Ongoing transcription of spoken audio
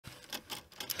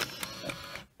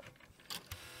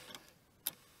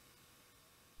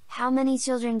How many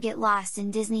children get lost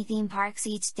in Disney theme parks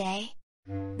each day?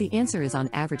 The answer is on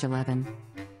average 11.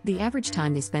 The average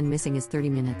time they spend missing is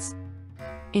 30 minutes.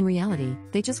 In reality,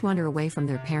 they just wander away from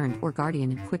their parent or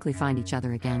guardian and quickly find each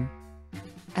other again.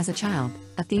 As a child,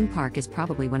 a theme park is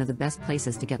probably one of the best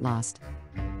places to get lost.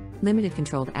 Limited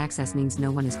controlled access means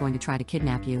no one is going to try to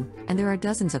kidnap you, and there are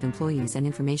dozens of employees and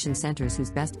information centers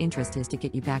whose best interest is to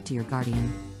get you back to your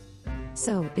guardian.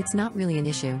 So, it's not really an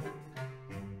issue.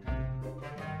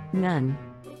 None.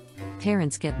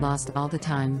 Parents get lost all the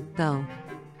time, though.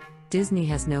 Disney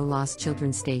has no lost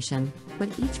children station, but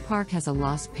each park has a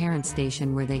lost parent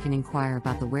station where they can inquire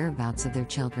about the whereabouts of their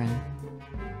children.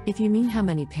 If you mean how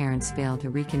many parents fail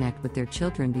to reconnect with their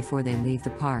children before they leave the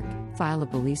park, file a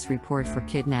police report for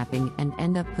kidnapping, and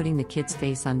end up putting the kid's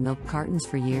face on milk cartons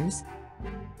for years?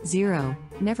 0.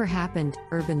 Never happened.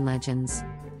 Urban legends.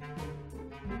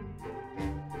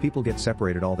 People get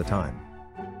separated all the time.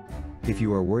 If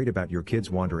you are worried about your kids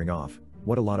wandering off,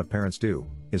 what a lot of parents do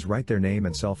is write their name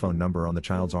and cell phone number on the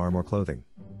child's arm or clothing.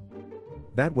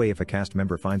 That way, if a cast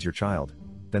member finds your child,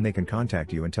 then they can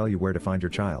contact you and tell you where to find your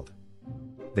child.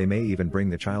 They may even bring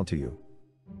the child to you.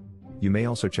 You may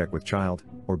also check with child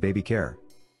or baby care,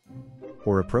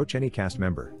 or approach any cast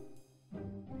member.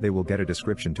 They will get a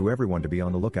description to everyone to be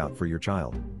on the lookout for your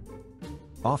child.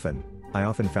 I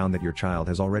often found that your child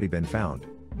has already been found.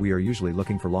 We are usually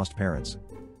looking for lost parents.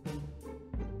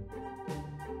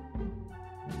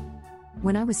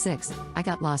 When I was 6, I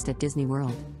got lost at Disney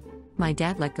World. My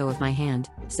dad let go of my hand,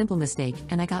 simple mistake,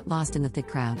 and I got lost in the thick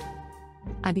crowd.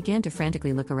 I began to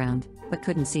frantically look around, but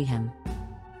couldn't see him.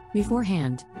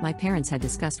 Beforehand, my parents had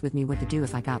discussed with me what to do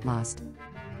if I got lost.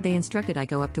 They instructed I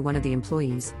go up to one of the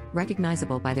employees,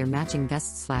 recognizable by their matching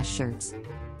vests/shirts.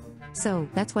 So,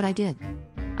 that's what I did.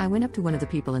 I went up to one of the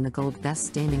people in the gold vest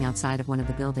standing outside of one of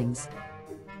the buildings.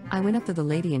 I went up to the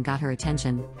lady and got her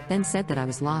attention, then said that I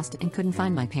was lost and couldn't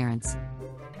find my parents.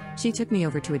 She took me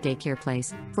over to a daycare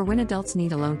place, for when adults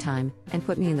need alone time, and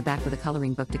put me in the back with a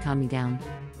coloring book to calm me down.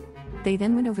 They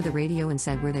then went over the radio and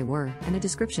said where they were, and a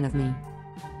description of me.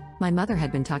 My mother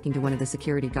had been talking to one of the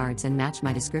security guards and matched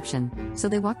my description, so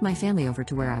they walked my family over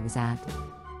to where I was at.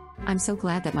 I'm so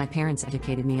glad that my parents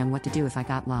educated me on what to do if I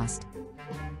got lost.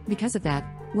 Because of that,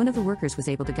 one of the workers was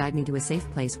able to guide me to a safe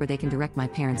place where they can direct my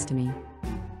parents to me.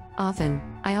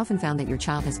 I often found that your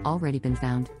child has already been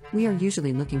found. We are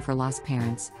usually looking for lost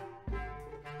parents.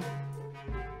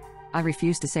 I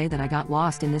refuse to say that I got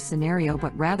lost in this scenario,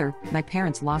 but rather, my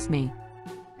parents lost me.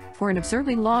 For an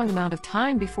absurdly long amount of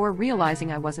time before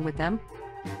realizing I wasn't with them.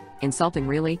 Insulting,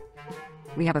 really?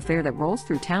 We have a fair that rolls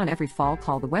through town every fall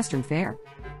called the Western Fair.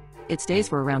 It stays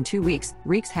for around 2 weeks,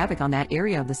 wreaks havoc on that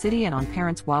area of the city and on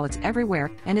parents' wallets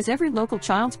everywhere, and is every local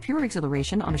child's pure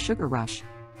exhilaration on a sugar rush.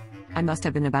 I must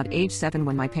have been about age 7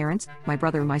 when my parents, my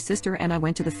brother, my sister, and I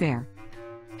went to the fair.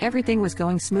 Everything was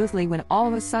going smoothly when all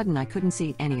of a sudden I couldn't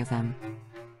see any of them.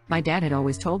 My dad had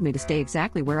always told me to stay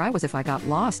exactly where I was if I got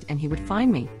lost and he would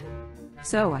find me.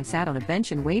 So I sat on a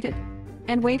bench and waited.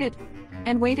 And waited.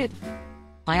 And waited.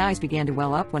 My eyes began to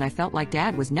well up when I felt like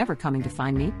Dad was never coming to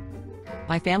find me.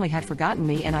 My family had forgotten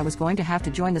me and I was going to have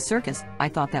to join the circus. I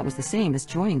thought that was the same as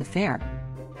joining the fair.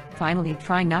 Finally,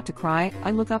 trying not to cry,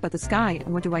 I look up at the sky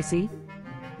and what do I see?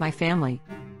 My family.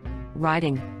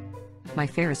 Riding my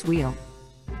Ferris wheel.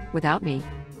 Without me.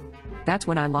 That's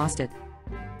when I lost it.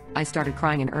 I started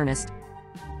crying in earnest.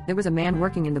 There was a man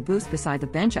working in the booth beside the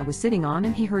bench I was sitting on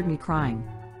and he heard me crying.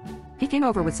 He came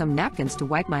over with some napkins to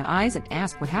wipe my eyes and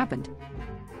asked what happened.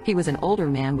 He was an older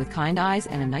man with kind eyes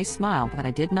and a nice smile, but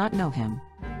I did not know him.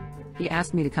 He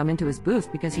asked me to come into his booth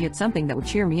because he had something that would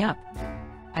cheer me up.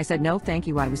 I said no thank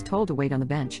you, I was told to wait on the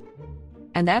bench.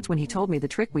 And that's when he told me the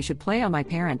trick we should play on my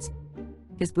parents.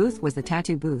 His booth was the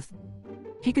tattoo booth.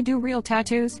 He could do real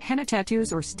tattoos, henna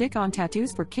tattoos, or stick-on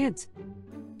tattoos for kids.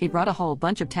 He brought a whole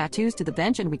bunch of tattoos to the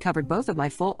bench and we covered both of my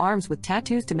full arms with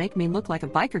tattoos to make me look like a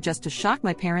biker just to shock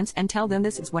my parents and tell them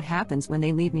this is what happens when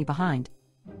they leave me behind.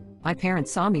 My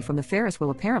parents saw me from the Ferris wheel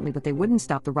apparently, but they wouldn't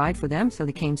stop the ride for them, so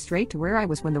they came straight to where I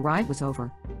was when the ride was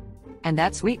over. And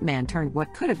that sweet man turned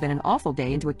what could have been an awful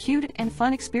day into a cute and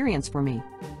fun experience for me.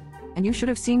 And you should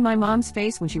have seen my mom's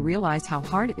face when she realized how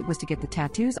hard it was to get the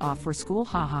tattoos off for school,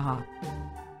 ha ha ha.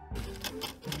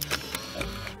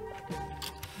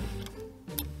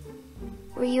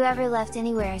 Were you ever left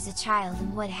anywhere as a child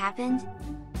and what happened?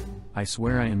 I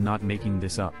swear I am not making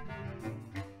this up.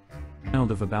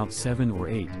 Child of about 7 or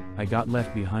 8, I got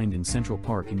left behind in Central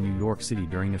Park in New York City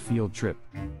during a field trip.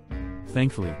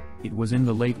 Thankfully, it was in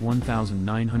the late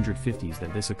 1950s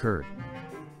that this occurred.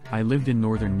 I lived in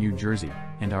northern New Jersey,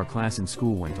 and our class in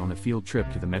school went on a field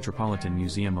trip to the Metropolitan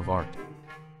Museum of Art.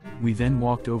 We then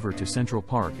walked over to Central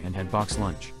Park and had box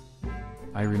lunch.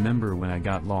 I remember when I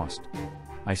got lost.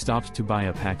 I stopped to buy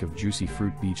a pack of juicy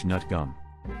fruit beech nut gum.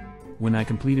 When I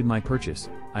completed my purchase,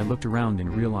 I looked around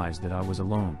and realized that I was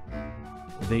alone.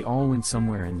 They all went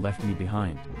somewhere and left me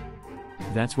behind.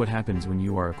 That's what happens when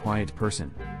you are a quiet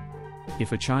person.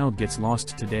 If a child gets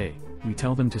lost today, we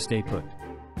tell them to stay put.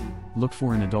 Look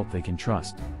for an adult they can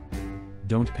trust.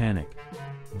 Don't panic.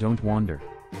 Don't wander.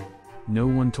 No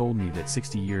one told me that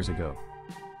 60 years ago.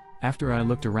 After I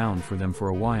looked around for them for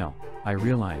a while, I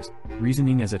realized,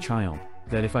 reasoning as a child,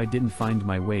 that if I didn't find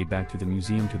my way back to the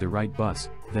museum to the right bus,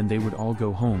 then they would all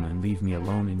go home and leave me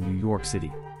alone in New York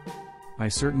City. I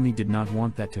certainly did not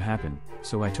want that to happen,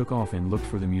 so I took off and looked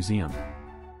for the museum.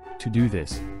 To do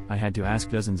this, I had to ask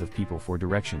dozens of people for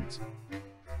directions.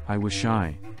 I was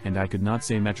shy, and I could not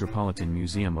say Metropolitan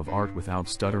Museum of Art without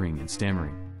stuttering and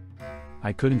stammering.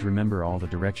 I couldn't remember all the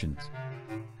directions.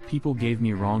 People gave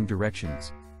me wrong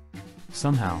directions.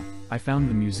 Somehow, I found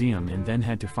the museum and then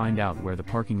had to find out where the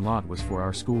parking lot was for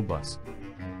our school bus.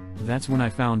 That's when I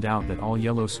found out that all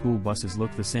yellow school buses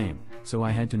look the same, so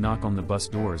I had to knock on the bus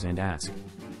doors and ask.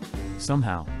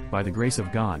 Somehow, by the grace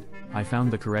of God, I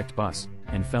found the correct bus,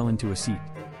 and fell into a seat.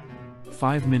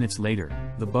 5 minutes later,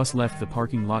 the bus left the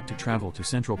parking lot to travel to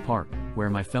Central Park, where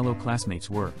my fellow classmates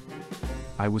were.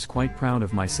 I was quite proud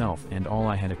of myself and all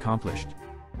I had accomplished.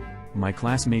 My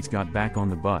classmates got back on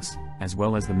the bus, as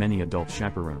well as the many adult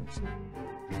chaperones.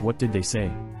 What did they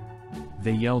say?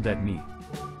 They yelled at me.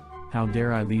 How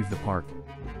dare I leave the park?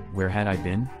 Where had I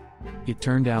been? It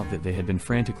turned out that they had been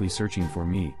frantically searching for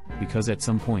me, because at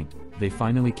some point, they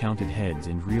finally counted heads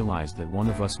and realized that one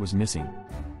of us was missing.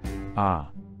 Ah.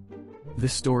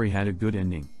 This story had a good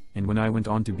ending, and when I went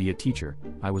on to be a teacher,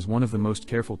 I was one of the most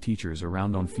careful teachers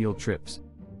around on field trips.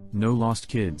 No lost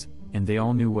kids, and they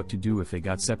all knew what to do if they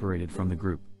got separated from the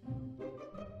group.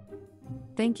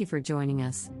 Thank you for joining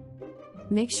us.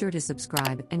 Make sure to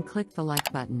subscribe and click the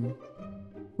like button.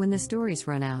 When the stories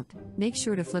run out, make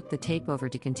sure to flip the tape over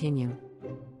to continue.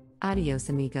 Adios,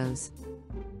 amigos.